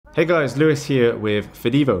Hey guys, Lewis here with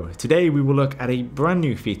Fidivo. Today we will look at a brand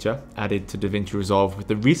new feature added to DaVinci Resolve with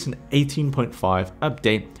the recent 18.5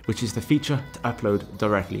 update, which is the feature to upload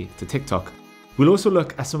directly to TikTok. We'll also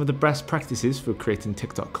look at some of the best practices for creating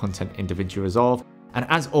TikTok content in DaVinci Resolve, and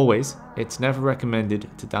as always, it's never recommended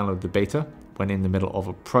to download the beta when in the middle of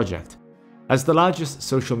a project. As the largest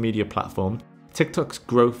social media platform, TikTok's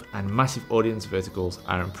growth and massive audience verticals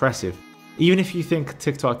are impressive. Even if you think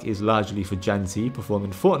TikTok is largely for Gen Z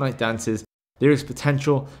performing Fortnite dances, there is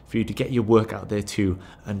potential for you to get your work out there too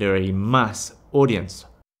under a mass audience.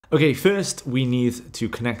 Okay, first we need to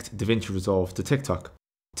connect DaVinci Resolve to TikTok.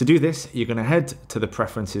 To do this, you're going to head to the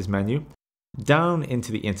Preferences menu, down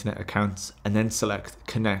into the Internet Accounts, and then select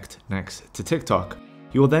Connect next to TikTok.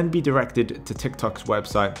 You will then be directed to TikTok's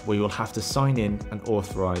website where you will have to sign in and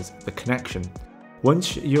authorize the connection.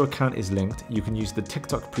 Once your account is linked, you can use the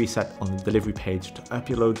TikTok preset on the delivery page to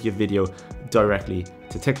upload your video directly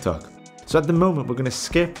to TikTok. So at the moment, we're going to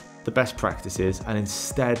skip the best practices and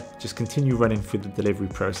instead just continue running through the delivery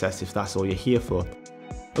process if that's all you're here for.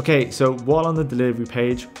 Okay, so while on the delivery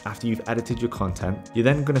page, after you've edited your content, you're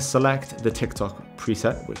then going to select the TikTok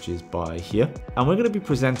preset, which is by here, and we're going to be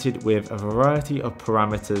presented with a variety of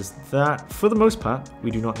parameters that, for the most part,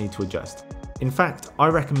 we do not need to adjust. In fact, I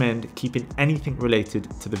recommend keeping anything related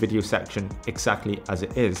to the video section exactly as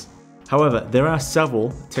it is. However, there are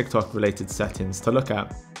several TikTok related settings to look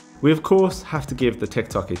at. We of course have to give the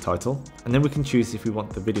TikTok a title, and then we can choose if we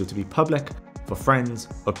want the video to be public, for friends,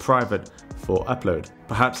 or private for upload.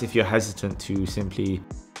 Perhaps if you're hesitant to simply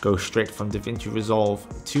go straight from DaVinci Resolve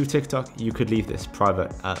to TikTok, you could leave this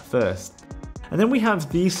private at first. And then we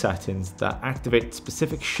have these settings that activate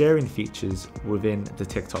specific sharing features within the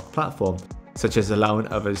TikTok platform, such as allowing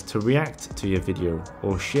others to react to your video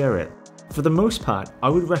or share it. For the most part, I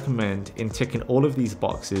would recommend in ticking all of these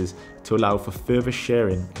boxes to allow for further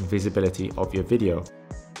sharing and visibility of your video.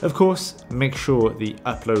 Of course, make sure the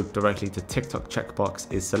upload directly to TikTok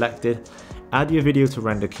checkbox is selected, add your video to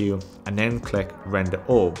render queue, and then click render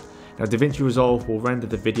all. Now DaVinci Resolve will render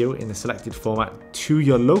the video in the selected format to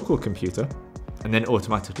your local computer and then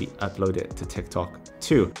automatically upload it to TikTok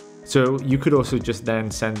too. So you could also just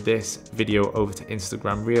then send this video over to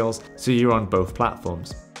Instagram Reels so you're on both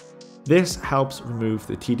platforms. This helps remove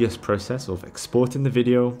the tedious process of exporting the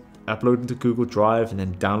video, uploading to Google Drive and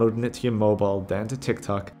then downloading it to your mobile, then to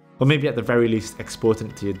TikTok, or maybe at the very least exporting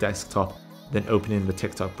it to your desktop, then opening the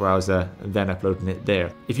TikTok browser and then uploading it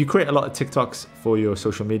there. If you create a lot of TikToks for your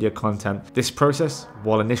social media content, this process,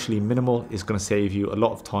 while initially minimal, is going to save you a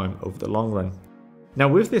lot of time over the long run. Now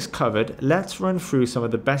with this covered, let's run through some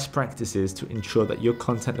of the best practices to ensure that your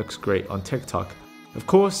content looks great on TikTok. Of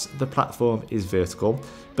course, the platform is vertical,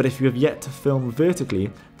 but if you have yet to film vertically,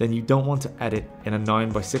 then you don't want to edit in a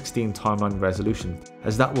 9:16 timeline resolution,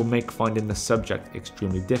 as that will make finding the subject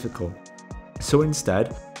extremely difficult. So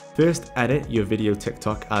instead, first edit your video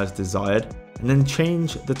TikTok as desired, and then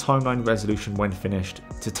change the timeline resolution when finished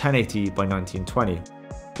to 1080x1920.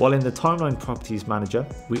 While in the Timeline Properties Manager,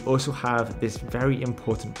 we also have this very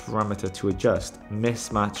important parameter to adjust,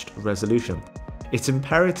 mismatched resolution. It's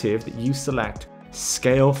imperative that you select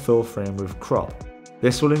Scale Full Frame with Crop.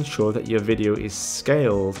 This will ensure that your video is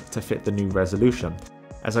scaled to fit the new resolution.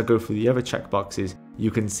 As I go through the other checkboxes, you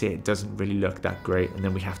can see it doesn't really look that great and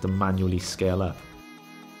then we have to manually scale up.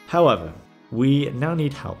 However, we now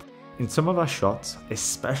need help. In some of our shots,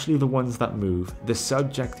 especially the ones that move, the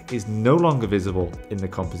subject is no longer visible in the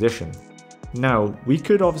composition. Now, we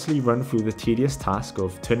could obviously run through the tedious task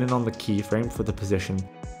of turning on the keyframe for the position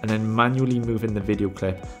and then manually moving the video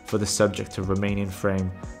clip for the subject to remain in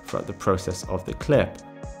frame throughout the process of the clip.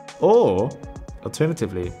 Or,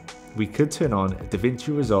 alternatively, we could turn on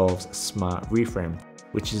DaVinci Resolve's Smart Reframe,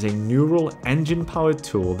 which is a neural engine-powered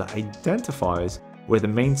tool that identifies where the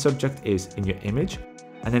main subject is in your image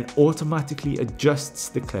and then automatically adjusts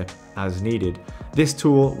the clip as needed. This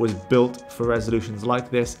tool was built for resolutions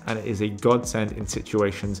like this, and it is a godsend in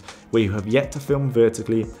situations where you have yet to film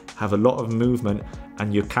vertically, have a lot of movement,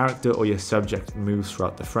 and your character or your subject moves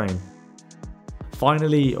throughout the frame.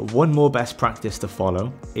 Finally, one more best practice to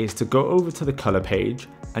follow is to go over to the color page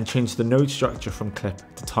and change the node structure from clip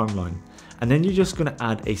to timeline. And then you're just gonna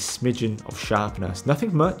add a smidgen of sharpness,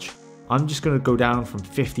 nothing much, I'm just going to go down from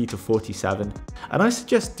 50 to 47, and I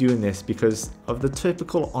suggest doing this because of the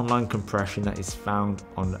typical online compression that is found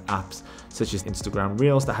on apps such as Instagram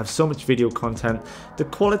Reels that have so much video content. The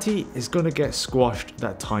quality is going to get squashed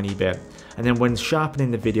that tiny bit, and then when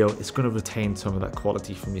sharpening the video, it's going to retain some of that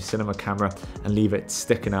quality from your cinema camera and leave it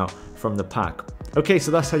sticking out from the pack. Okay,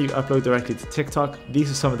 so that's how you upload directly to TikTok.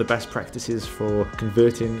 These are some of the best practices for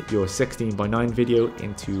converting your 16:9 video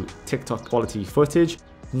into TikTok quality footage.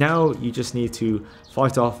 Now you just need to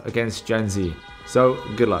fight off against Gen Z. So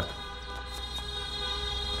good luck.